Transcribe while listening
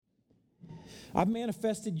I've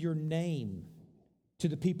manifested your name to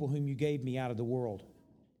the people whom you gave me out of the world.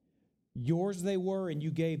 Yours they were, and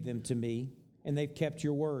you gave them to me, and they've kept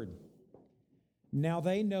your word. Now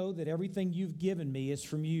they know that everything you've given me is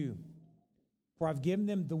from you. For I've given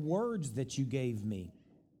them the words that you gave me,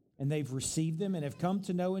 and they've received them and have come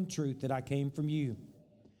to know in truth that I came from you,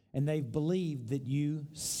 and they've believed that you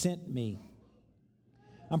sent me.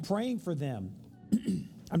 I'm praying for them.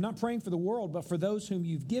 I'm not praying for the world, but for those whom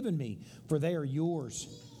you've given me, for they are yours.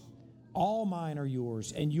 All mine are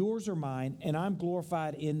yours, and yours are mine, and I'm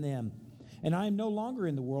glorified in them. And I am no longer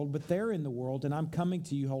in the world, but they're in the world, and I'm coming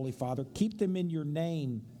to you, Holy Father. Keep them in your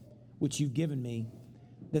name, which you've given me,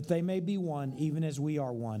 that they may be one, even as we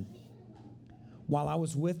are one. While I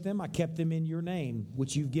was with them, I kept them in your name,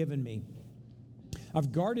 which you've given me.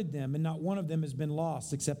 I've guarded them, and not one of them has been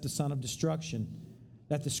lost, except the son of destruction,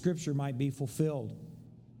 that the scripture might be fulfilled.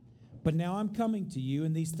 But now I'm coming to you,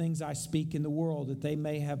 and these things I speak in the world, that they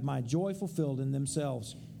may have my joy fulfilled in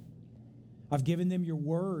themselves. I've given them your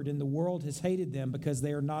word, and the world has hated them because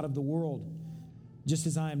they are not of the world, just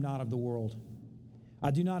as I am not of the world. I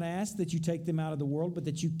do not ask that you take them out of the world, but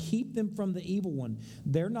that you keep them from the evil one.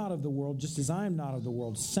 They're not of the world, just as I am not of the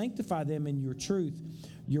world. Sanctify them in your truth.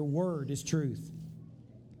 Your word is truth.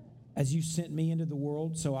 As you sent me into the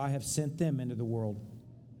world, so I have sent them into the world.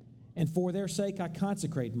 And for their sake I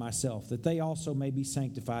consecrate myself, that they also may be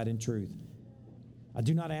sanctified in truth. I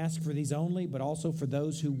do not ask for these only, but also for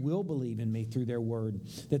those who will believe in me through their word,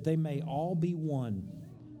 that they may all be one,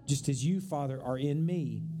 just as you, Father, are in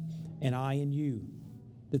me, and I in you,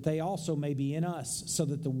 that they also may be in us, so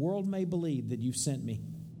that the world may believe that you've sent me.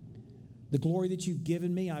 The glory that you've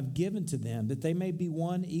given me, I've given to them, that they may be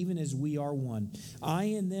one, even as we are one. I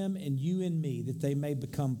in them, and you in me, that they may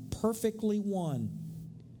become perfectly one,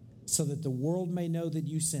 so that the world may know that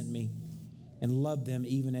you sent me and loved them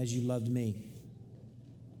even as you loved me.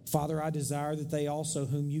 Father, I desire that they also,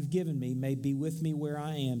 whom you've given me, may be with me where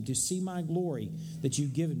I am, to see my glory that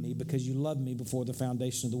you've given me because you loved me before the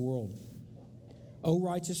foundation of the world. O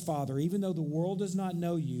righteous Father, even though the world does not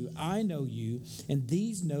know you, I know you, and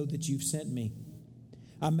these know that you've sent me.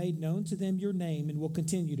 I made known to them your name and will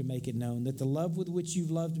continue to make it known, that the love with which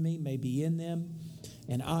you've loved me may be in them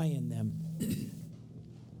and I in them.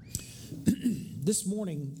 This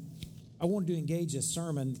morning, I wanted to engage a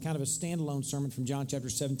sermon, kind of a standalone sermon from John chapter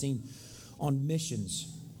 17 on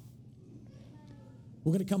missions.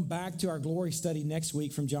 We're going to come back to our glory study next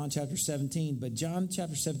week from John chapter 17, but John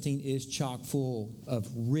chapter 17 is chock full of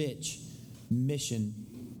rich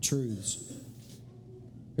mission truths.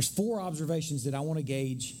 There's 4 observations that I want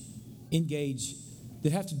to engage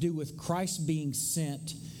that have to do with Christ being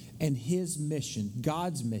sent and his mission,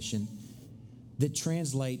 God's mission, that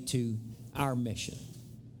translate to our mission.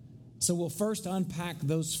 So we'll first unpack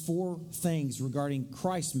those 4 things regarding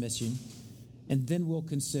Christ's mission, and then we'll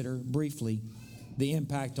consider briefly the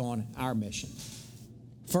impact on our mission.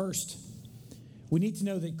 First, we need to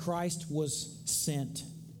know that Christ was sent.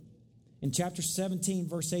 In chapter 17,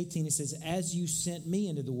 verse 18, it says, "As you sent me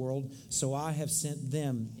into the world, so I have sent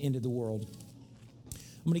them into the world."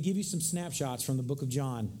 I'm going to give you some snapshots from the book of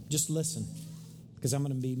John. Just listen, because I'm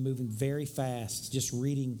going to be moving very fast, just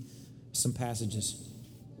reading some passages.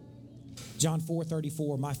 John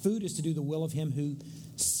 4:34, "My food is to do the will of him who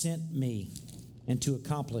sent me and to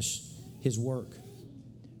accomplish his work."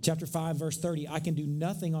 Chapter 5, verse 30, "I can do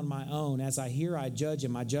nothing on my own. As I hear, I judge,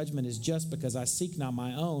 and my judgment is just because I seek not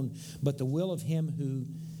my own, but the will of him who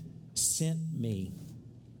sent me."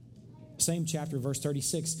 Same chapter, verse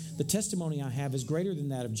 36, "The testimony I have is greater than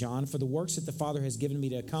that of John, for the works that the Father has given me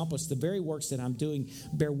to accomplish, the very works that I'm doing,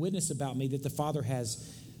 bear witness about me that the Father has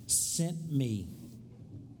sent me."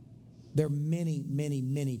 There are many, many,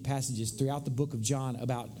 many passages throughout the book of John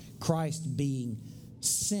about Christ being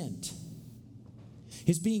sent.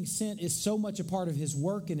 His being sent is so much a part of his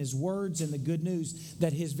work and his words and the good news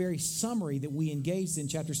that his very summary that we engaged in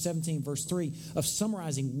chapter 17, verse 3, of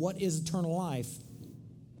summarizing what is eternal life,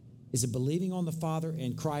 is a believing on the Father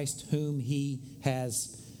and Christ whom he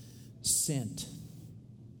has sent.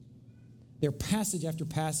 There are passage after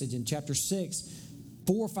passage in chapter 6,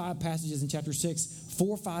 4 or 5 passages in chapter 6,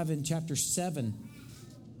 4 or 5 in chapter 7.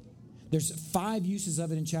 There's 5 uses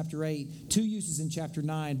of it in chapter 8, 2 uses in chapter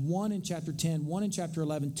 9, 1 in chapter 10, 1 in chapter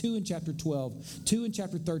 11, 2 in chapter 12, 2 in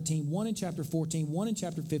chapter 13, 1 in chapter 14, 1 in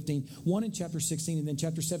chapter 15, 1 in chapter 16, and then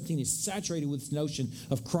chapter 17 is saturated with this notion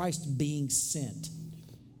of Christ being sent.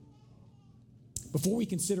 Before we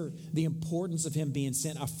consider the importance of him being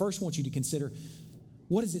sent, I first want you to consider,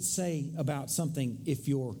 what does it say about something if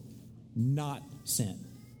you're not sent?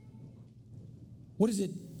 What does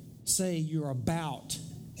it say you're about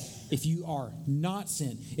if you are not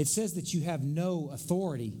sent. It says that you have no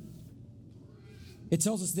authority. It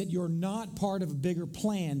tells us that you're not part of a bigger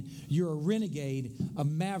plan. You're a renegade, a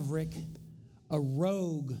maverick, a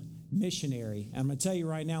rogue missionary. And I'm going to tell you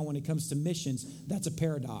right now, when it comes to missions, that's a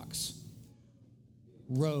paradox.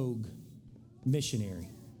 Rogue missionary.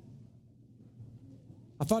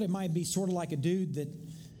 I thought it might be sort of like a dude that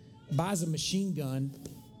buys a machine gun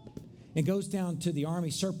and goes down to the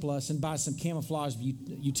Army surplus and buys some camouflage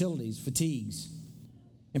utilities, fatigues,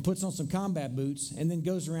 and puts on some combat boots, and then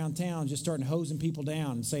goes around town just starting hosing people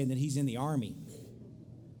down and saying that he's in the Army.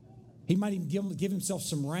 He might even give himself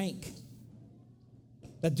some rank.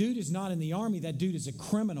 That dude is not in the Army. That dude is a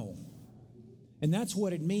criminal. And that's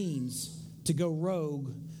what it means to go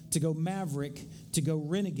rogue, to go maverick, to go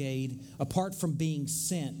renegade, apart from being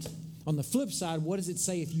sent. On the flip side, what does it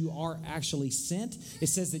say if you are actually sent? It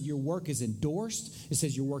says that your work is endorsed. It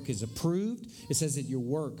says your work is approved. It says that your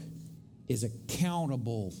work is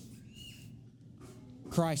accountable.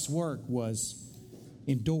 Christ's work was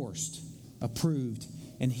endorsed, approved,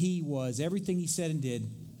 and he was, everything he said and did,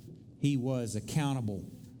 he was accountable.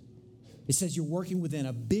 It says you're working within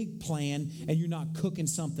a big plan and you're not cooking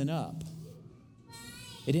something up.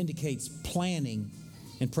 It indicates planning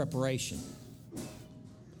and preparation.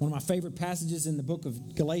 One of my favorite passages in the book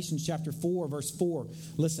of Galatians chapter 4, verse 4.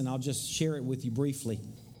 Listen, I'll just share it with you briefly.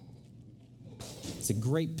 It's a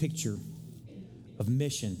great picture of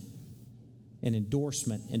mission and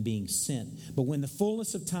endorsement and being sent. But when the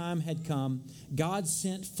fullness of time had come, God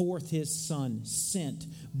sent forth his Son, sent,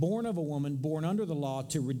 born of a woman, born under the law,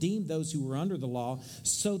 to redeem those who were under the law,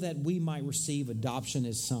 so that we might receive adoption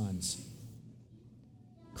as sons.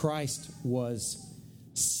 Christ was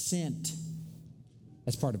sent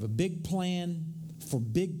as part of a big plan, for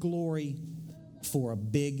big glory, for a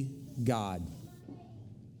big God.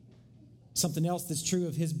 Something else that's true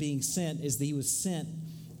of his being sent is that he was sent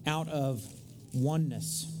out of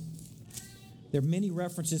oneness. There are many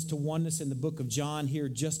references to oneness in the book of John. Here,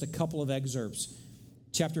 just a couple of excerpts.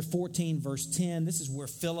 Chapter 14, verse 10, this is where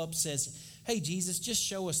Philip says, hey, Jesus, just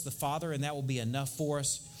show us the Father, and that will be enough for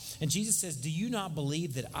us. And Jesus says, do you not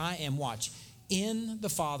believe that I am, watch, in the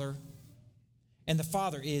Father, and the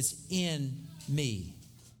Father is in me?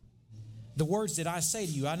 The words that I say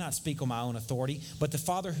to you, I not speak on my own authority, but the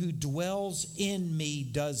Father who dwells in me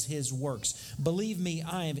does his works. Believe me,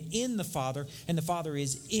 I am in the Father, and the Father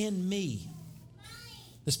is in me.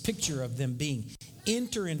 This picture of them being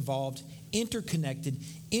inter-involved, interconnected,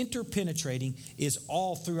 interpenetrating is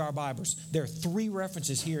all through our Bibles. There are 3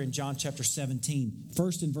 references here in John chapter 17.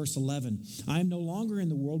 First in verse 11, I am no longer in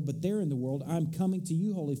the world, but they're in the world. I am coming to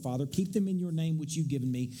you, Holy Father. Keep them in your name which you've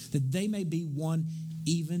given me, that they may be one,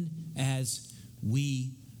 even as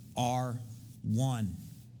we are one.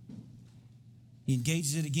 He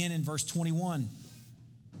engages it again in verse 21.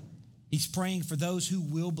 He's praying for those who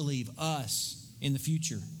will believe, us, in the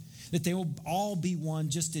future, that they will all be one,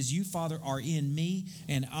 just as you, Father, are in me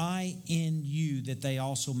and I in you, that they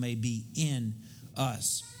also may be in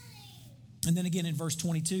us. And then again in verse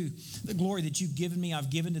 22, the glory that you've given me, I've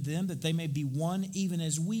given to them, that they may be one, even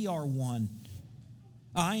as we are one.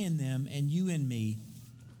 I in them and you in me,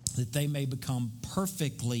 that they may become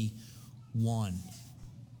perfectly one.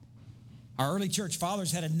 Our early church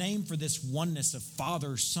fathers had a name for this oneness of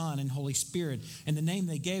Father, Son, and Holy Spirit, and the name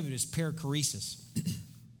they gave it is perichoresis.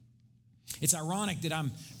 It's ironic that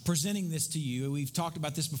I'm presenting this to you. We've talked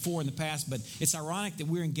about this before in the past, but it's ironic that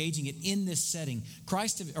we're engaging it in this setting.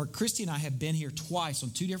 Christy and I have been here twice on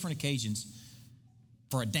 2 different occasions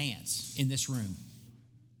for a dance in this room.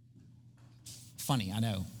 Funny, I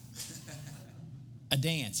know. A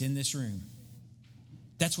dance in this room.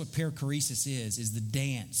 That's what perichoresis is the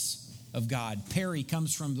dance of God. Peri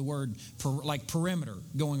comes from the word like perimeter,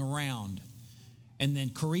 going around. And then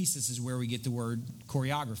choresis is where we get the word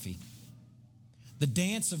choreography. The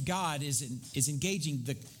dance of God is engaging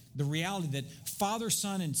the reality that Father,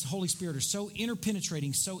 Son, and Holy Spirit are so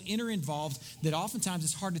interpenetrating, so inter-involved, that oftentimes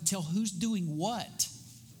it's hard to tell who's doing what.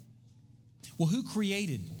 Well, who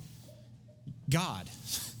created? God.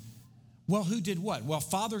 Well, who did what? Well,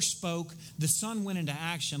 Father spoke, the Son went into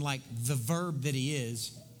action like the verb that he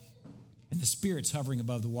is, and the Spirit's hovering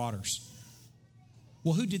above the waters.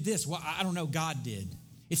 Well, who did this? Well, I don't know. God did.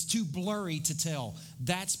 It's too blurry to tell.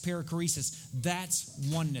 That's perichoresis. That's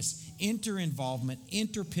oneness. Inter-involvement,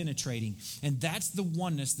 interpenetrating. And that's the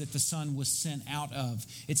oneness that the Son was sent out of.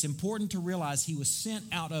 It's important to realize he was sent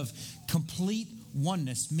out of complete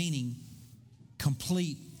oneness, meaning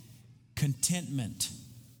complete contentment.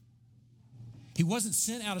 He wasn't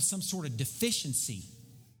sent out of some sort of deficiency.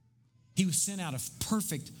 He was sent out of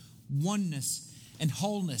perfect oneness and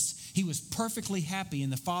wholeness. He was perfectly happy in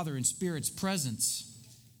the Father and Spirit's presence.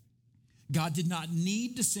 God did not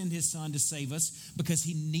need to send his Son to save us because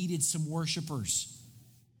he needed some worshipers.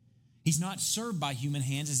 He's not served by human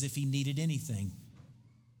hands as if he needed anything.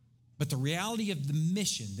 But the reality of the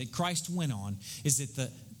mission that Christ went on is that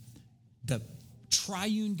the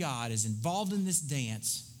triune God is involved in this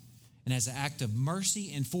dance, and as an act of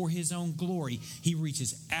mercy and for his own glory, he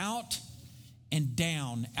reaches out and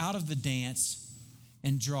down out of the dance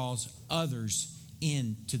and draws others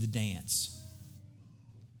into the dance.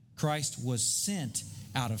 Christ was sent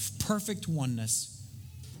out of perfect oneness,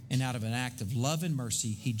 and out of an act of love and mercy,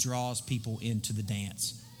 he draws people into the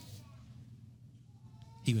dance.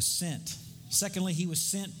 He was sent. Secondly, he was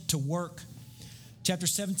sent to work. Chapter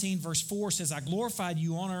 17, verse 4 says, I glorified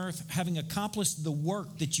you on earth, having accomplished the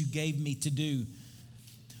work that you gave me to do.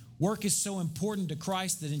 Work is so important to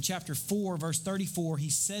Christ that in chapter 4, verse 34,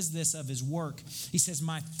 he says this of his work. He says,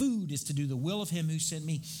 my food is to do the will of him who sent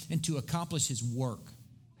me and to accomplish his work.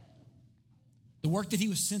 The work that he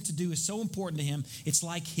was sent to do is so important to him, it's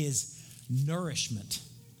like his nourishment.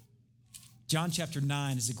 John chapter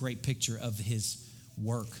 9 is a great picture of his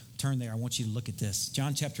work. Turn there. I want you to look at this.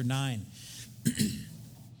 John chapter 9.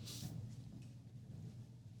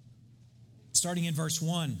 Starting in verse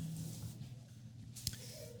 1.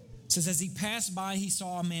 It says, as he passed by, he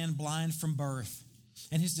saw a man blind from birth.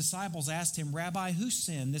 And his disciples asked him, Rabbi, who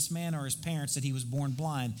sinned, this man or his parents, that he was born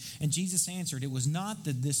blind? And Jesus answered, it was not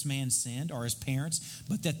that this man sinned or his parents,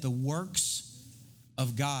 but that the works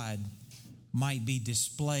of God might be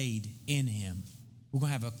displayed in him. We're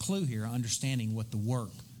going to have a clue here, understanding what the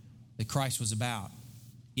work that Christ was about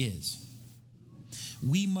is.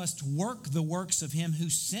 We must work the works of him who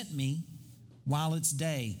sent me while it's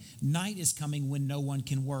day. Night is coming when no one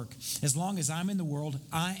can work. As long as I'm in the world,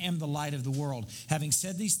 I am the light of the world. Having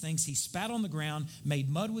said these things, he spat on the ground, made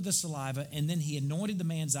mud with the saliva, and then he anointed the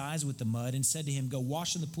man's eyes with the mud and said to him, go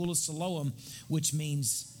wash in the pool of Siloam, which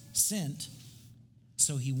means sent.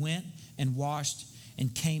 So he went and washed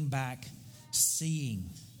and came back seeing.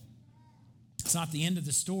 It's not the end of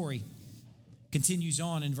the story. Continues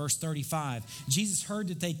on in verse 35. Jesus heard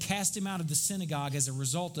that they cast him out of the synagogue as a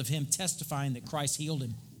result of him testifying that Christ healed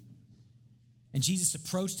him. And Jesus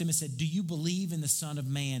approached him and said, do you believe in the Son of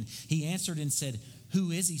Man? He answered and said,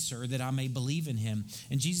 who is he, sir, that I may believe in him?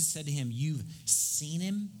 And Jesus said to him, you've seen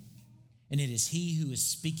him, and it is he who is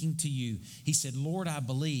speaking to you. He said, Lord, I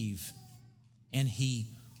believe. And he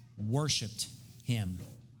worshiped him.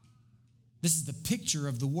 This is the picture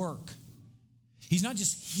of the work. He's not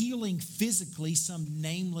just healing physically some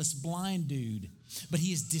nameless blind dude, but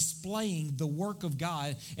he is displaying the work of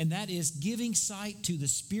God, and that is giving sight to the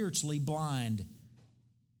spiritually blind.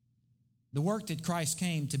 The work that Christ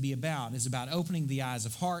came to be about is about opening the eyes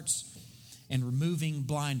of hearts and removing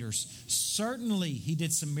blinders. Certainly, he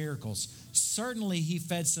did some miracles. Certainly, he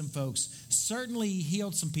fed some folks. Certainly, he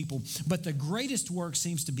healed some people. But the greatest work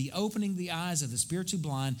seems to be opening the eyes of the spiritually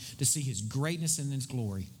blind to see his greatness and his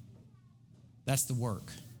glory. That's the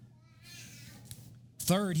work.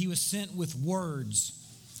 Third, he was sent with words.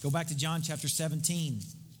 Go back to John chapter 17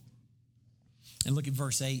 and look at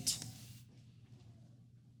verse 8.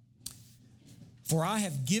 For I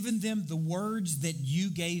have given them the words that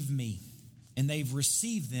you gave me, and they've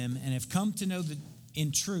received them and have come to know that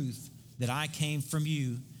in truth that I came from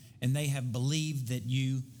you, and they have believed that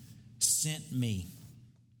you sent me.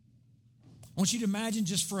 I want you to imagine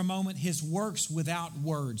just for a moment his works without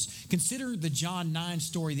words. Consider the John 9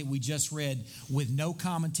 story that we just read with no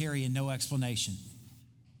commentary and no explanation.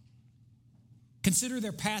 Consider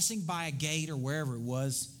they're passing by a gate or wherever it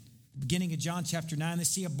was. Beginning of John chapter 9, they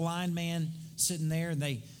see a blind man sitting there and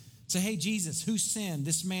they say, hey, Jesus, who sinned,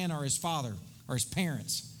 this man or his father or his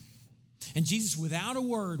parents? And Jesus, without a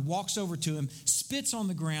word, walks over to him, spits on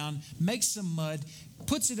the ground, makes some mud,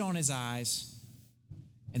 puts it on his eyes,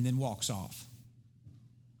 and then walks off.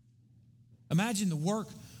 Imagine the work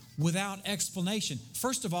without explanation.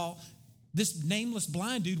 First of all, this nameless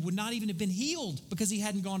blind dude would not even have been healed because he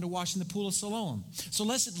hadn't gone to wash in the pool of Siloam. So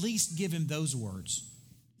let's at least give him those words.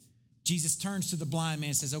 Jesus turns to the blind man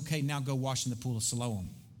and says, okay, now go wash in the pool of Siloam.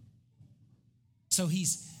 So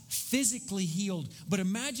he's physically healed. But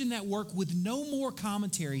imagine that work with no more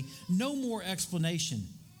commentary, no more explanation.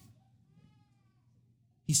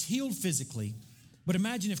 He's healed physically. But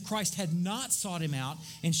imagine if Christ had not sought him out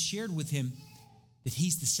and shared with him that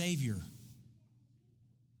he's the Savior.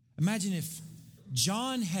 Imagine if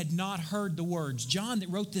John had not heard the words. John that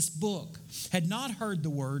wrote this book had not heard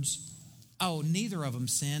the words, oh, neither of them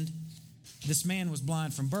sinned. This man was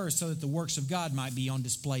blind from birth so that the works of God might be on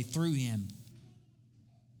display through him.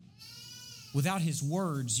 Without his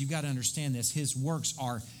words, you've got to understand this, his works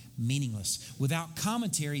are meaningless. Without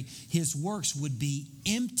commentary, his works would be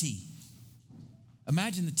empty.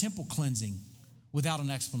 Imagine the temple cleansing without an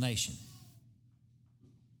explanation.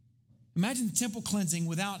 Imagine the temple cleansing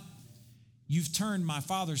without, you've turned my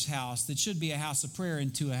Father's house that should be a house of prayer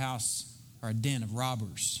into a house or a den of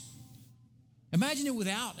robbers. Imagine it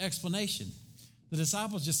without explanation. The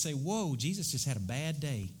disciples just say, whoa, Jesus just had a bad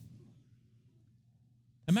day.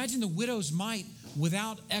 Imagine the widow's mite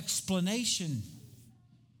without explanation.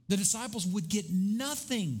 The disciples would get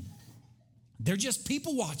nothing. They're just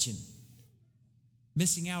people watching,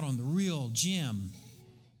 missing out on the real gem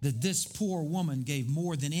that this poor woman gave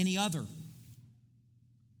more than any other.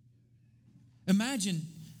 Imagine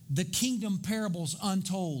the kingdom parables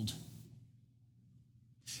untold.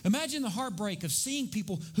 Imagine the heartbreak of seeing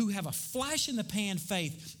people who have a flash in the pan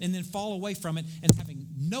faith and then fall away from it and having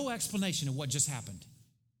no explanation of what just happened.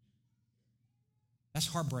 That's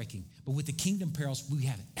heartbreaking. But with the kingdom parables, we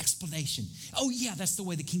have an explanation. Oh yeah, that's the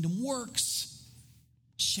way the kingdom works.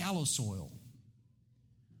 Shallow soil.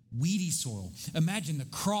 Weedy soil. Imagine the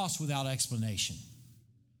cross without explanation.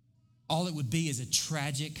 All it would be is a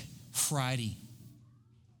tragic Friday.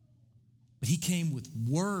 But he came with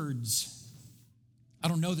words. I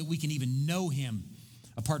don't know that we can even know him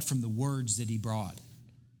apart from the words that he brought.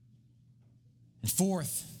 And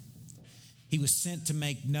fourth, he was sent to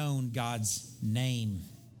make known God's name.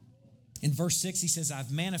 In verse 6, he says,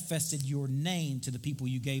 I've manifested your name to the people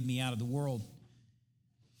you gave me out of the world.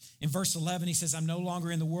 In verse 11, he says, I'm no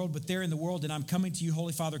longer in the world, but they're in the world, and I'm coming to you,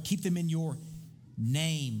 Holy Father. Keep them in your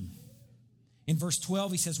name. In verse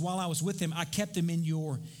 12, he says, while I was with them, I kept them in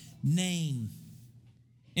your name.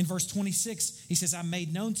 In verse 26, he says, I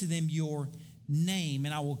made known to them your name,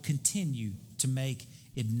 and I will continue to make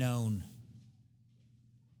it known.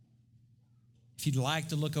 If you'd like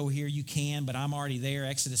to look over here, you can, but I'm already there.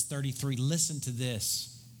 Exodus 33, listen to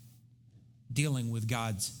this, dealing with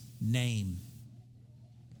God's name.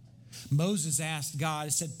 Moses asked God,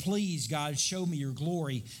 he said, please, God, show me your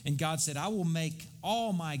glory. And God said, I will make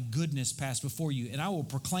all my goodness pass before you, and I will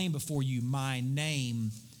proclaim before you my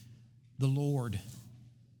name, the Lord.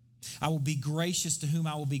 I will be gracious to whom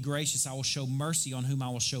I will be gracious. I will show mercy on whom I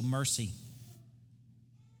will show mercy.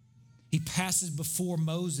 He passes before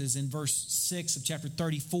Moses in verse 6 of chapter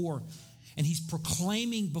 34, and he's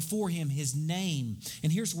proclaiming before him his name.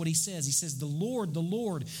 And here's what he says. He says, the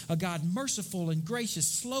Lord, a God merciful and gracious,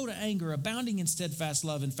 slow to anger, abounding in steadfast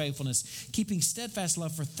love and faithfulness, keeping steadfast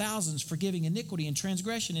love for thousands, forgiving iniquity and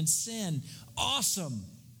transgression and sin. Awesome.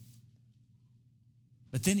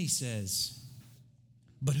 But then he says,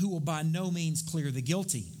 but who will by no means clear the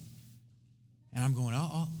guilty. And I'm going,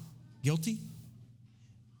 guilty?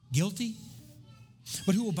 Guilty?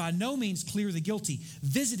 But who will by no means clear the guilty,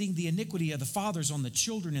 visiting the iniquity of the fathers on the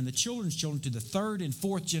children and the children's children to the third and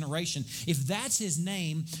fourth generation. If that's his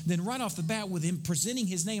name, then right off the bat with him presenting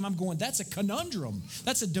his name, I'm going, that's a conundrum.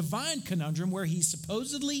 That's a divine conundrum where he's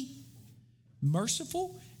supposedly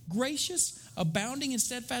merciful, gracious, abounding in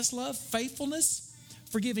steadfast love, faithfulness,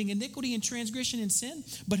 forgiving iniquity and transgression and sin,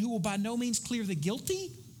 but who will by no means clear the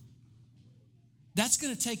guilty? That's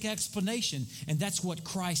going to take explanation, and that's what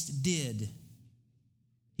Christ did.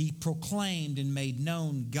 He proclaimed and made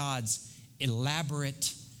known God's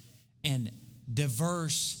elaborate and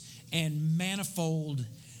diverse and manifold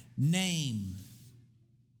name.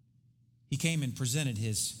 He came and presented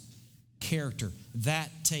his character. That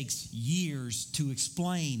takes years to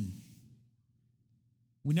explain.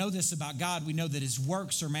 We know this about God. We know that his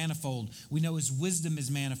works are manifold. We know his wisdom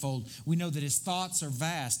is manifold. We know that his thoughts are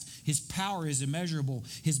vast. His power is immeasurable.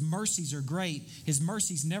 His mercies are great. His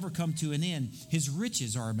mercies never come to an end. His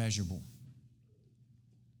riches are immeasurable.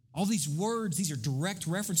 All these words, these are direct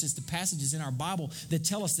references to passages in our Bible that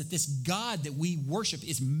tell us that this God that we worship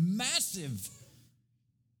is massive.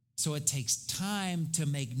 So it takes time to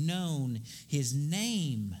make known his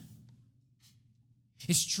name.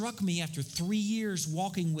 It struck me after 3 years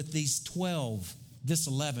walking with these 12, this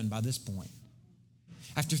 11 by this point.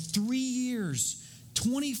 After 3 years,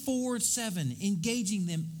 24/7, engaging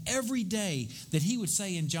them every day, that he would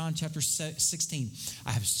say in John chapter 16,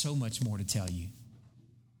 I have so much more to tell you.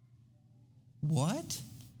 What?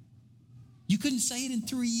 You couldn't say it in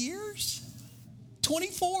 3 years?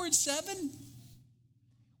 24/7?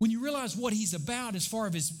 When you realize what he's about as part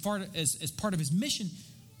of his mission,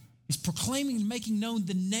 is proclaiming and making known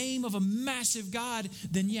the name of a massive God,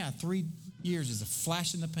 then 3 years is a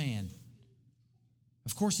flash in the pan.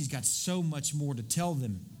 Of course, he's got so much more to tell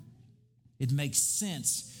them. It makes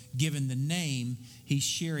sense given the name he's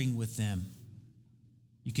sharing with them.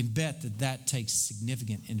 You can bet that takes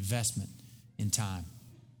significant investment in time.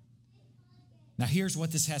 Now, here's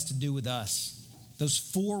what this has to do with us. Those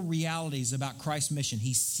four realities about Christ's mission.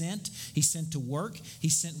 He sent to work, he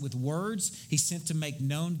sent with words, he sent to make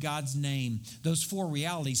known God's name. Those four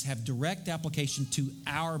realities have direct application to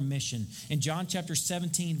our mission. In John chapter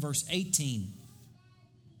 17, verse 18,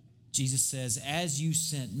 Jesus says, as you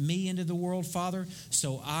sent me into the world, Father,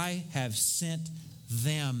 so I have sent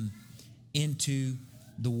them into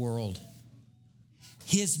the world.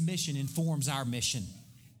 His mission informs our mission.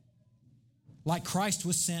 Like Christ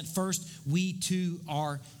was sent first, we too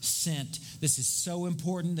are sent. This is so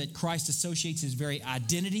important that Christ associates his very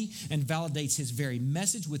identity and validates his very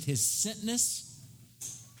message with his sentness.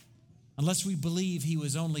 Unless we believe he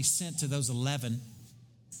was only sent to those 11,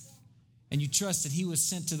 and you trust that he was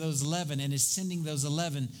sent to those 11 and is sending those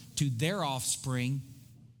 11 to their offspring,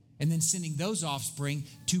 and then sending those offspring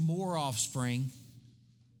to more offspring,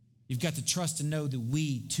 you've got to trust and know that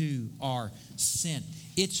we too are sent.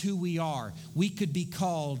 It's who we are. We could be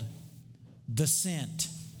called the sent.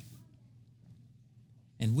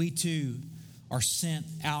 And we too are sent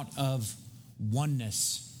out of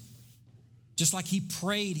oneness. Just like he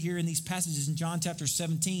prayed here in these passages in John chapter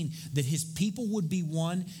 17, that his people would be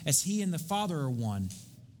one as he and the Father are one.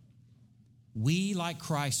 We, like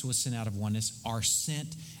Christ was sent out of oneness, are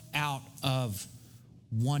sent out of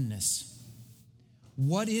oneness.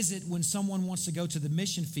 What is it when someone wants to go to the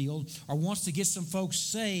mission field or wants to get some folks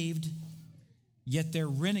saved, yet they're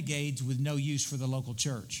renegades with no use for the local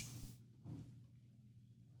church?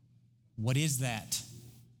 What is that?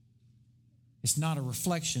 It's not a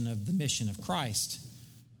reflection of the mission of Christ.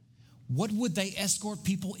 What would they escort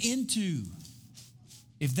people into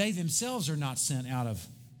if they themselves are not sent out of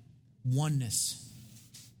oneness?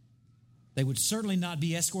 They would certainly not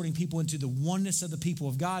be escorting people into the oneness of the people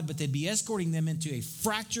of God, but they'd be escorting them into a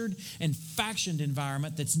fractured and factioned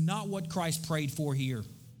environment that's not what Christ prayed for here.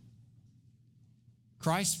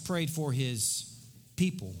 Christ prayed for his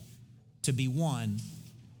people to be one,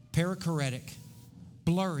 perichoretic,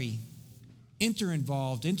 blurry,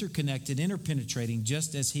 inter-involved, interconnected, interpenetrating,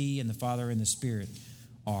 just as he and the Father and the Spirit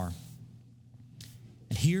are.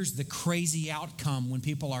 And here's the crazy outcome when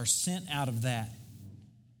people are sent out of that.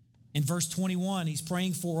 In verse 21, he's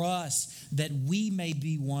praying for us that we may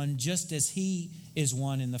be one just as he is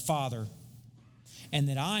one in the Father, and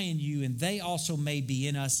that I in you and they also may be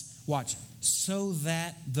in us, watch, so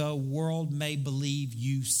that the world may believe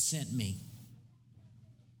you sent me.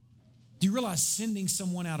 Do you realize sending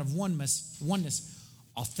someone out of oneness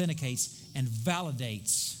authenticates and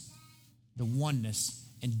validates the oneness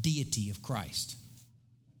and deity of Christ?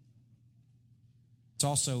 It's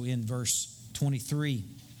also in verse 23.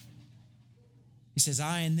 He says,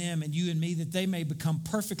 I and them and you and me, that they may become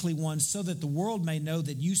perfectly one, so that the world may know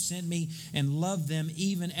that you sent me and loved them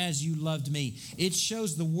even as you loved me. It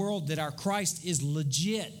shows the world that our Christ is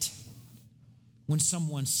legit when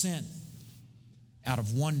someone's sent out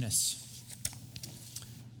of oneness.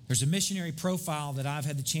 There's a missionary profile that I've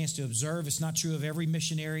had the chance to observe. It's not true of every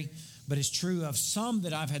missionary, but it's true of some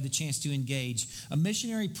that I've had the chance to engage. A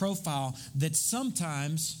missionary profile that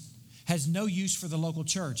sometimes has no use for the local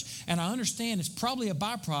church. And I understand it's probably a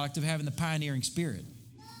byproduct of having the pioneering spirit.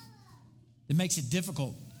 It makes it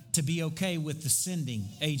difficult to be okay with the sending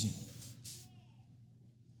agent.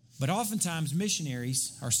 But oftentimes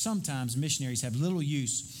sometimes missionaries have little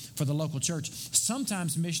use for the local church.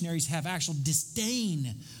 Sometimes missionaries have actual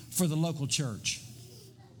disdain for the local church.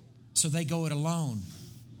 So they go it alone.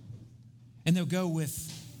 And they'll go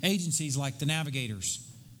with agencies like the Navigators,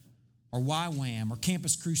 or YWAM, or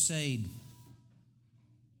Campus Crusade.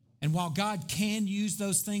 And while God can use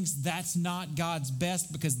those things, that's not God's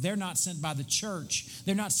best, because they're not sent by the church.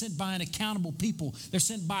 They're not sent by an accountable people. They're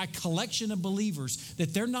sent by a collection of believers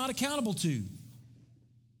that they're not accountable to.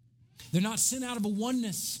 They're not sent out of a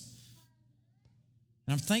oneness.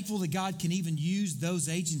 And I'm thankful that God can even use those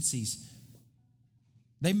agencies.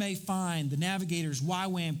 They may find the Navigators,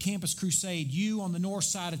 YWAM, Campus Crusade, you on the north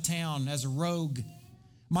side of town as a rogue.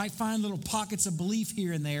 Might find little pockets of belief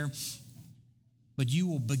here and there, but you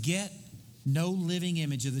will beget no living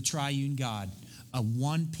image of the triune God, a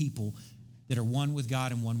one people that are one with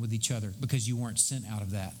God and one with each other, because you weren't sent out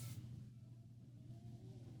of that.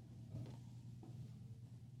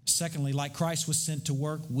 Secondly, like Christ was sent to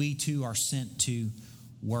work, we too are sent to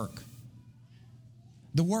work.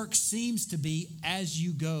 The work seems to be as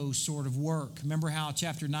you go sort of work. Remember how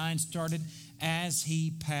chapter 9 started? As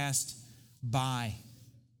he passed by.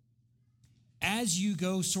 As you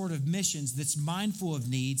go sort of missions that's mindful of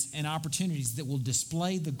needs and opportunities that will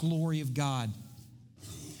display the glory of God.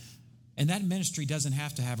 And that ministry doesn't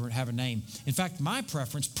have to have a name. In fact, my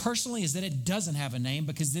preference personally is that it doesn't have a name,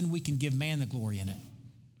 because then we can give man the glory in it.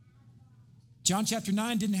 John chapter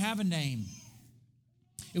 9 didn't have a name.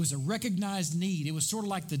 It was a recognized need. It was sort of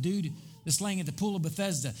like the dude that's laying at the pool of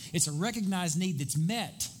Bethesda. It's a recognized need that's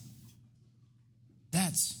met.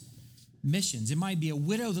 That's missions. It might be a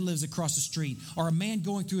widow that lives across the street, or a man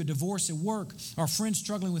going through a divorce at work, or a friend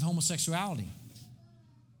struggling with homosexuality.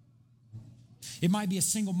 It might be a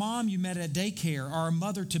single mom you met at daycare, or a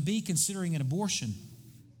mother-to-be considering an abortion.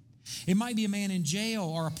 It might be a man in jail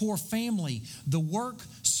or a poor family. The work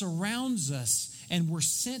surrounds us, and we're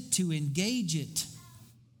sent to engage it.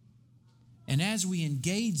 And as we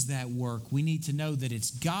engage that work, we need to know that it's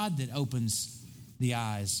God that opens the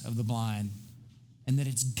eyes of the blind, and that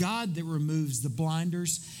it's God that removes the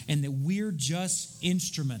blinders, and that we're just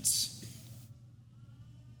instruments.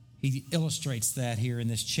 He illustrates that here in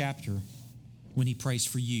this chapter when he prays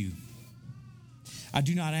for you. I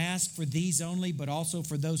do not ask for these only, but also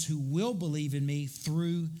for those who will believe in me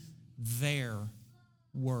through their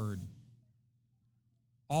word.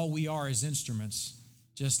 All we are is instruments,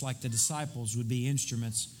 just like the disciples would be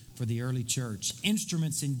instruments for the early church.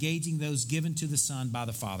 Instruments engaging those given to the Son by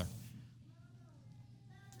the Father.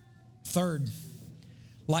 Third,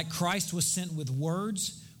 like Christ was sent with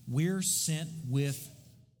words, we're sent with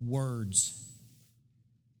words.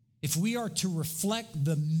 If we are to reflect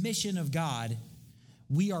the mission of God,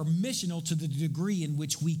 we are missional to the degree in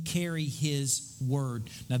which we carry his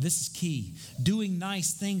word. Now, this is key. Doing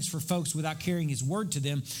nice things for folks without carrying his word to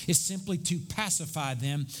them is simply to pacify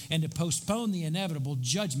them and to postpone the inevitable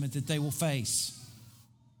judgment that they will face.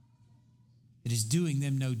 It is doing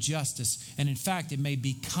them no justice. And in fact, it may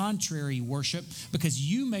be contrary worship, because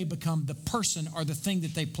you may become the person or the thing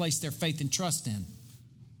that they place their faith and trust in.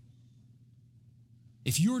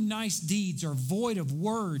 If your nice deeds are void of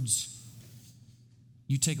words,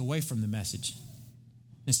 you take away from the message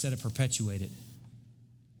instead of perpetuate it.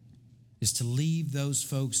 Is to leave those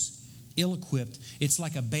folks ill-equipped. It's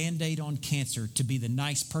like a Band-Aid on cancer to be the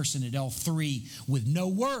nice person at L3 with no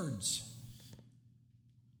words.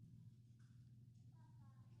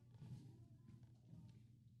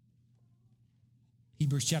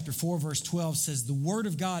 Hebrews chapter 4, verse 12 says, the word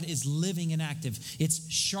of God is living and active.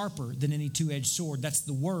 It's sharper than any two-edged sword. That's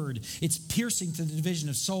the word. It's piercing to the division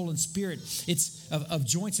of soul and spirit. It's of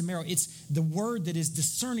joints and marrow. It's the word that is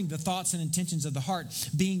discerning the thoughts and intentions of the heart.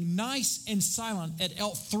 Being nice and silent at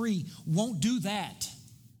L3 won't do that.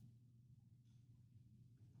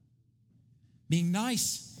 Being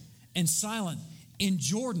nice and silent in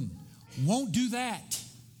Jordan won't do that.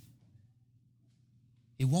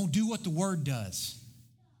 It won't do what the word does.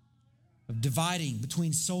 Of dividing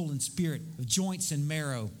between soul and spirit, of joints and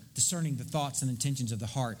marrow, discerning the thoughts and intentions of the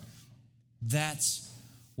heart. That's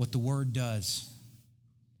what the word does.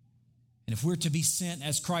 And if we're to be sent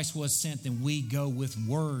as Christ was sent, then we go with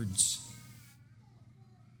words.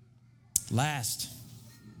 Last,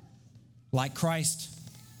 like Christ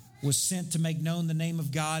was sent to make known the name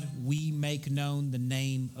of God, we make known the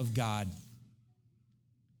name of God.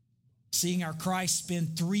 Seeing our Christ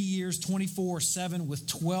spend 3 years, 24/7 with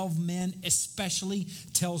 12 men especially,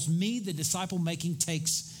 tells me that disciple making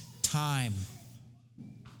takes time.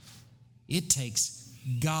 It takes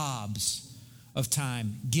gobs of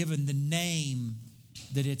time, given the name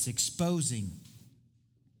that it's exposing.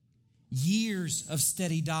 Years of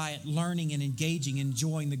steady diet, learning and engaging,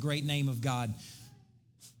 enjoying the great name of God.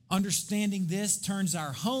 Understanding this turns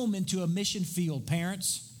our home into a mission field,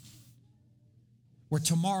 parents, where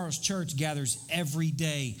tomorrow's church gathers every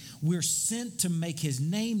day. We're sent to make his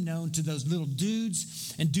name known to those little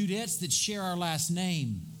dudes and dudettes that share our last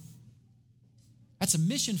name. That's a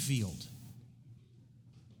mission field.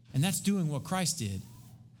 And that's doing what Christ did,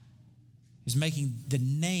 is making the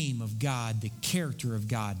name of God, the character of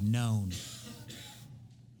God known.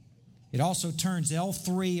 It also turns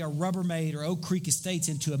L3 or Rubbermaid or Oak Creek Estates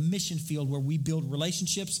into a mission field where we build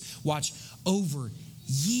relationships, watch, over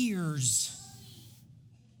years.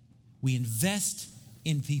 We invest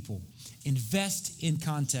in people, invest in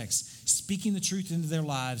context, speaking the truth into their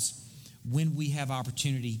lives when we have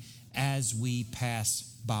opportunity as we pass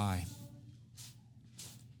by.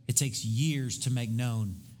 It takes years to make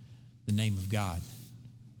known the name of God.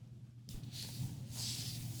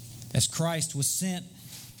 As Christ was sent,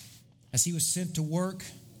 as he was sent to work,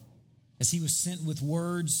 as he was sent with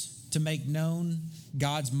words to make known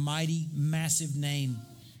God's mighty, massive name,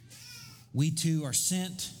 we too are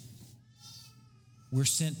sent. We're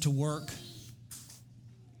sent to work.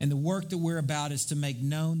 And the work that we're about is to make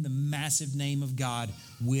known the massive name of God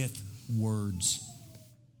with words.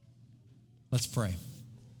 Let's pray.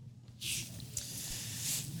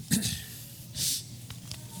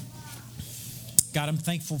 God, I'm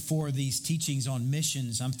thankful for these teachings on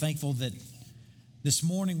missions. I'm thankful that this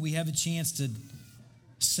morning we have a chance to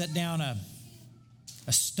set down a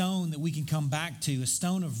stone that we can come back to, a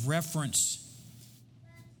stone of reference,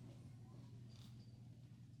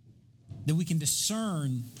 that we can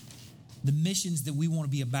discern the missions that we want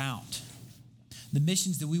to be about, the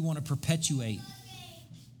missions that we want to perpetuate.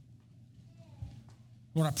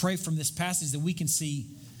 Lord, I pray from this passage that we can see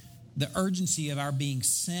the urgency of our being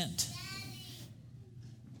sent.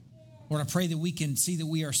 Lord, I pray that we can see that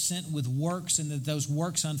we are sent with works and that those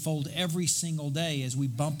works unfold every single day as we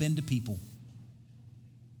bump into people.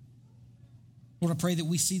 Lord, I pray that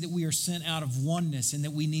we see that we are sent out of oneness and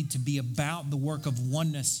that we need to be about the work of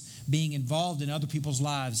oneness, being involved in other people's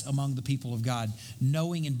lives among the people of God,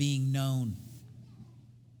 knowing and being known.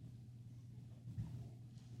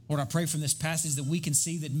 Lord, I pray from this passage that we can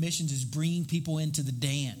see that missions is bringing people into the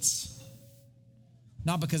dance,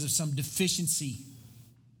 not because of some deficiency,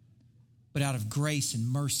 but out of grace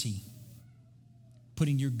and mercy,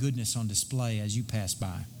 putting your goodness on display as you pass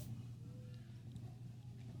by.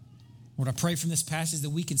 Lord, I pray from this passage that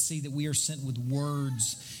we can see that we are sent with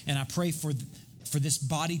words, and I pray for this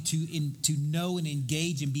body to know and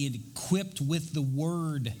engage and be equipped with the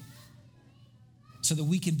word so that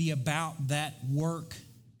we can be about that work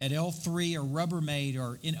at L3 or Rubbermaid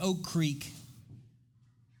or in Oak Creek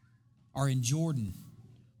or in Jordan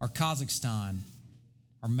or Kazakhstan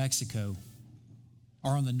or Mexico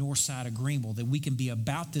or on the north side of Greenville, that we can be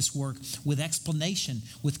about this work with explanation,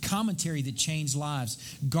 with commentary that change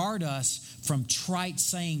lives. Guard us from trite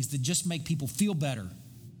sayings that just make people feel better.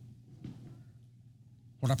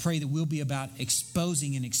 Lord, I pray that we'll be about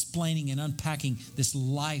exposing and explaining and unpacking this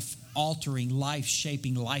life-altering,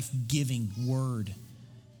 life-shaping, life-giving word.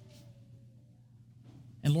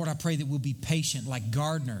 And Lord, I pray that we'll be patient like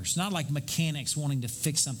gardeners, not like mechanics wanting to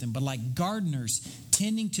fix something, but like gardeners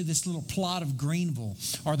tending to this little plot of Greenville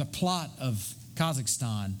or the plot of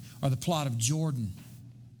Kazakhstan or the plot of Jordan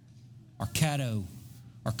or Caddo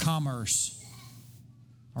or Commerce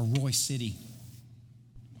or Roy City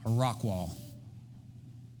or Rockwall.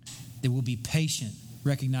 That we'll be patient,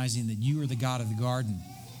 recognizing that you are the God of the garden,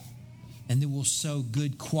 and that we'll sow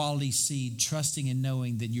good quality seed, trusting and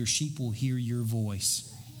knowing that your sheep will hear your voice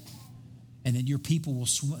and that your people will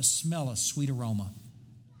smell a sweet aroma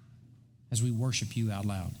as we worship you out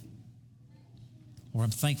loud. Lord,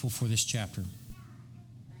 I'm thankful for this chapter.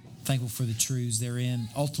 Thankful for the truths therein.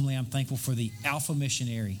 Ultimately, I'm thankful for the Alpha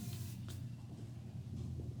missionary.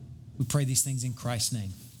 We pray these things in Christ's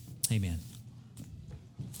name. Amen.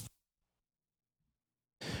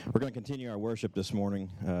 We're going to continue our worship this morning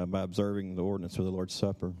by observing the ordinance of the Lord's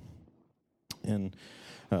Supper. And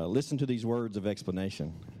listen to these words of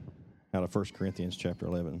explanation out of 1 Corinthians chapter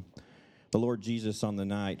 11. The Lord Jesus, on the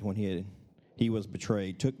night when he was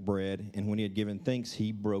betrayed, took bread, and when he had given thanks,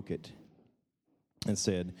 he broke it and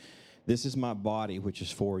said, "This is my body, which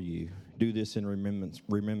is for you. Do this in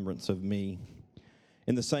remembrance of me."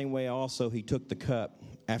 In the same way also he took the cup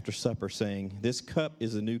after supper, saying, "This cup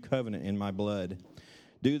is the new covenant in my blood.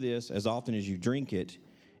 Do this as often as you drink it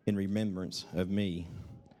in remembrance of me.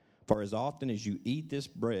 For as often as you eat this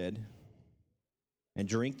bread and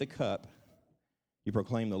drink the cup, you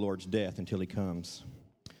proclaim the Lord's death until he comes.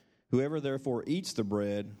 Whoever therefore eats the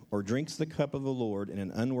bread or drinks the cup of the Lord in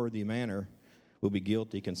an unworthy manner will be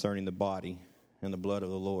guilty concerning the body and the blood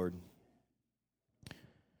of the Lord."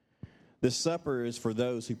 This supper is for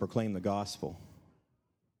those who proclaim the gospel.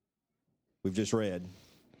 We've just read.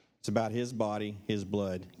 It's about his body, his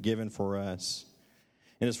blood, given for us.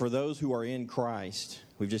 And it's for those who are in Christ.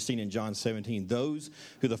 We've just seen in John 17, those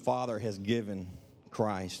who the Father has given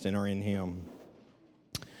Christ and are in him.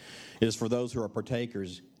 It is for those who are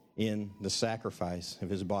partakers in the sacrifice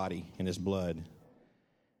of his body and his blood.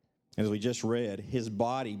 As we just read, his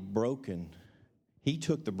body broken. He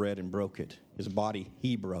took the bread and broke it. His body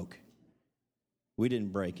he broke. We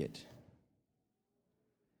didn't break it.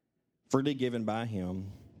 Freely given by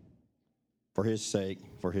him for his sake,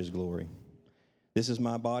 for his glory. This is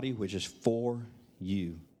my body, which is for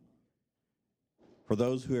you, for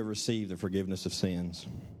those who have received the forgiveness of sins.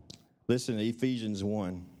 Listen to Ephesians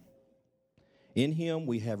 1. In him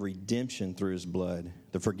we have redemption through his blood,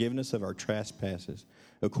 the forgiveness of our trespasses,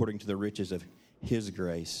 according to the riches of his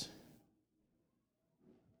grace.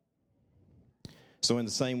 So in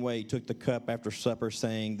the same way, he took the cup after supper,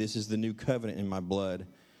 saying, "This is the new covenant in my blood."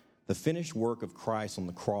 The finished work of Christ on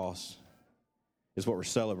the cross is what we're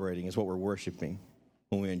celebrating, is what we're worshiping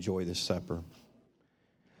when we enjoy this supper.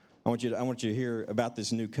 I want you to hear about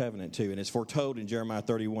this new covenant too, and it's foretold in Jeremiah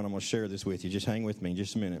 31. I'm going to share this with you. Just hang with me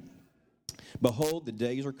just a minute. Behold, the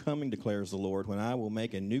days are coming, declares the Lord, when I will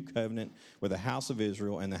make a new covenant with the house of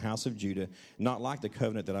Israel and the house of Judah, not like the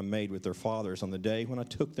covenant that I made with their fathers on the day when I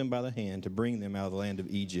took them by the hand to bring them out of the land of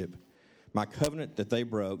Egypt. My covenant that they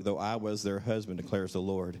broke, though I was their husband, declares the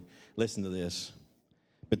Lord. Listen to this.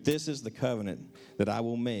 But this is the covenant that I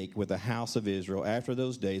will make with the house of Israel after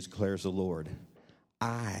those days, declares the Lord.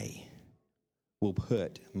 I will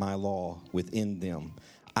put my law within them.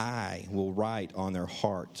 I will write it on their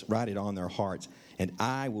hearts, and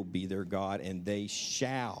I will be their God, and they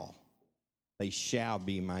shall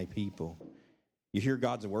be my people. You hear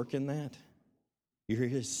God's work in that? You hear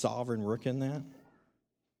his sovereign work in that?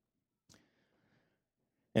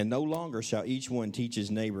 And no longer shall each one teach his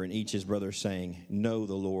neighbor and each his brother, saying, Know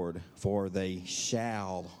the Lord, for they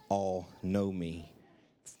shall all know me.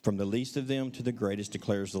 From the least of them to the greatest,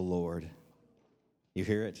 declares the Lord. You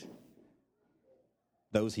hear it?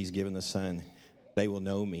 Those he's given the Son, they will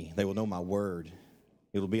know me. They will know my word.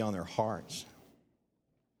 It will be on their hearts.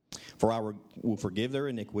 For I will forgive their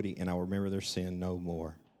iniquity, and I will remember their sin no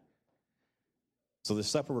more. So the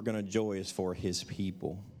supper we're going to enjoy is for his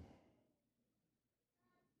people.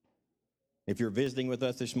 If you're visiting with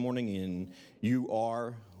us this morning and you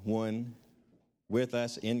are one with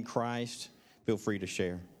us in Christ, feel free to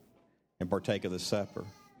share and partake of the supper.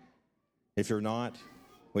 If you're not,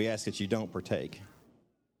 we ask that you don't partake.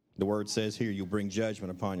 The word says here, you'll bring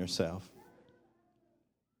judgment upon yourself.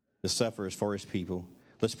 The supper is for his people.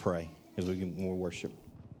 Let's pray as we get more worship.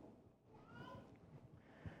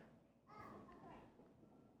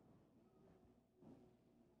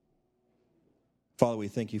 Father, we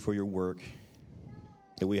thank you for your work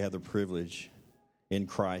that we have the privilege in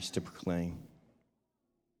Christ to proclaim.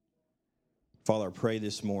 Father, I pray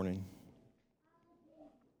this morning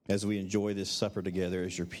as we enjoy this supper together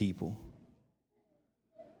as your people,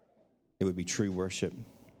 it would be true worship.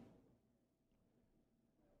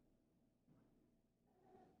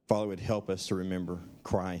 Father, it would help us to remember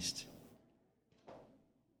Christ,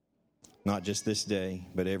 not just this day,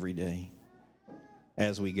 but every day,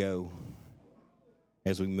 as we go,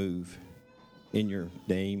 as we move in your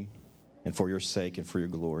name and for your sake and for your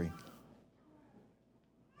glory.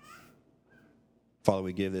 Father,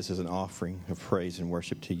 we give this as an offering of praise and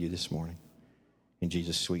worship to you this morning. In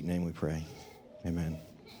Jesus' sweet name we pray. Amen.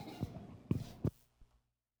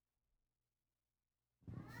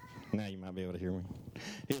 Now you might be able to hear me.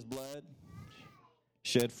 His blood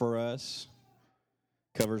shed for us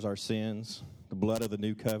covers our sins. The blood of the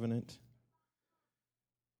new covenant.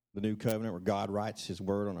 The new covenant where God writes his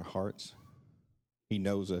word on our hearts. He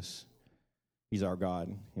knows us. He's our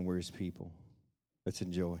God, and we're his people. Let's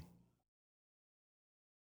enjoy.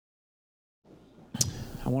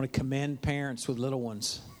 I want to commend parents with little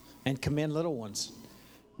ones and commend little ones.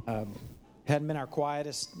 Hadn't been our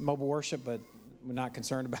quietest mobile worship, but we're not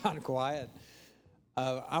concerned about it quiet.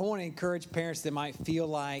 I want to encourage parents that might feel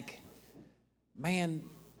like, man,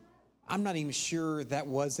 I'm not even sure that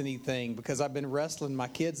was anything because I've been wrestling my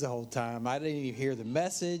kids the whole time. I didn't even hear the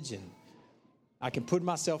message, and I can put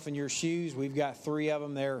myself in your shoes. We've got 3 of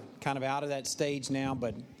them. They're kind of out of that stage now,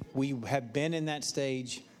 but we have been in that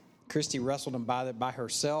stage. Christy wrestled them by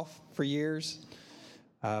herself for years.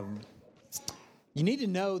 You need to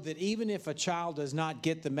know that even if a child does not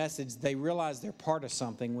get the message, they realize they're part of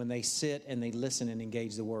something when they sit and they listen and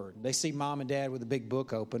engage the word. They see mom and dad with a big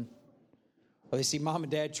book open, or they see mom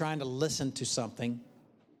and dad trying to listen to something.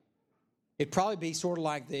 It'd probably be sort of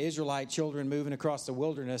like the Israelite children moving across the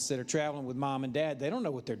wilderness that are traveling with mom and dad. They don't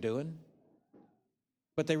know what they're doing,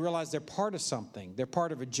 but they realize they're part of something. They're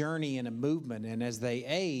part of a journey and a movement, and as they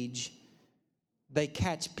age, they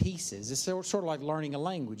catch pieces. It's sort of like learning a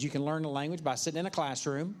language. You can learn a language by sitting in a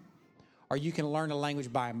classroom, or you can learn a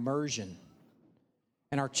language by immersion.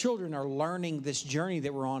 And our children are learning this journey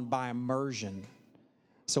that we're on by immersion.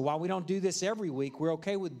 So while we don't do this every week, we're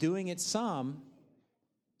okay with doing it some,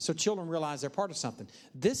 so children realize they're part of something.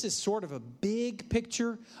 This is sort of a big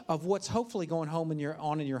picture of what's hopefully going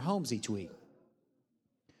on in your homes each week.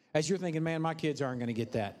 As you're thinking, man, my kids aren't going to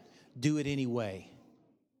get that. Do it anyway.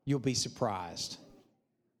 You'll be surprised.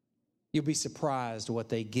 You'll be surprised what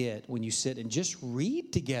they get when you sit and just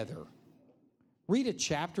read together. Read a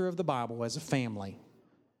chapter of the Bible as a family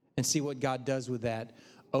and see what God does with that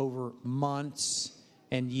over months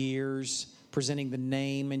and years, presenting the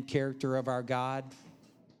name and character of our God.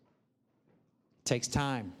 It takes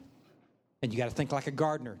time. And you got to think like a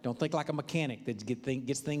gardener. Don't think like a mechanic that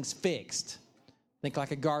gets things fixed. Think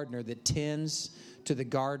like a gardener that tends to the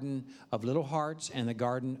garden of little hearts and the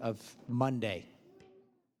garden of Monday.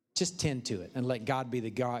 Just tend to it and let God be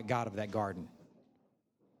the God of that garden.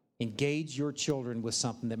 Engage your children with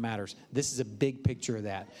something that matters. This is a big picture of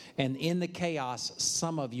that. And in the chaos,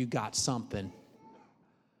 some of you got something.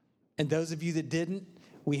 And those of you that didn't,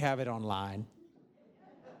 we have it online.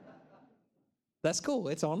 That's cool.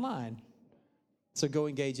 It's online. So go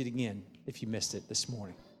engage it again if you missed it this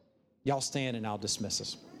morning. Y'all stand and I'll dismiss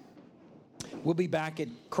us. We'll be back at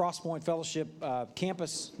Crosspoint Fellowship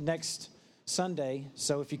campus next Sunday.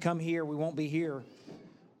 So if you come here, we won't be here.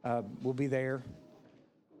 We'll be there.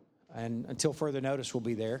 And until further notice, we'll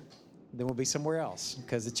be there. Then we'll be somewhere else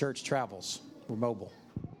because the church travels. We're mobile.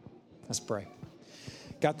 Let's pray.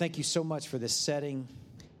 God, thank you so much for this setting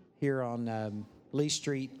here on Lee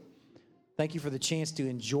Street. Thank you for the chance to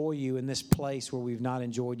enjoy you in this place where we've not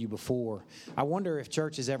enjoyed you before. I wonder if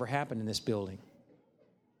church has ever happened in this building.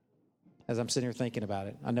 As I'm sitting here thinking about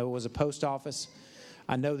it, I know it was a post office.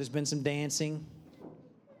 I know there's been some dancing.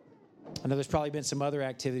 I know there's probably been some other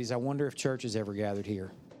activities. I wonder if church has ever gathered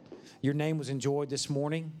here. Your name was enjoyed this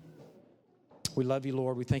morning. We love you,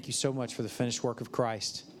 Lord. We thank you so much for the finished work of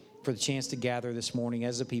Christ, for the chance to gather this morning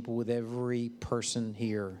as a people with every person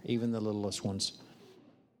here, even the littlest ones.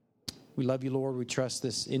 We love you, Lord. We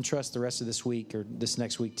entrust the rest of this week or this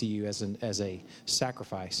next week to you as a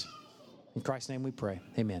sacrifice. In Christ's name we pray.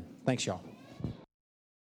 Amen. Thanks, y'all.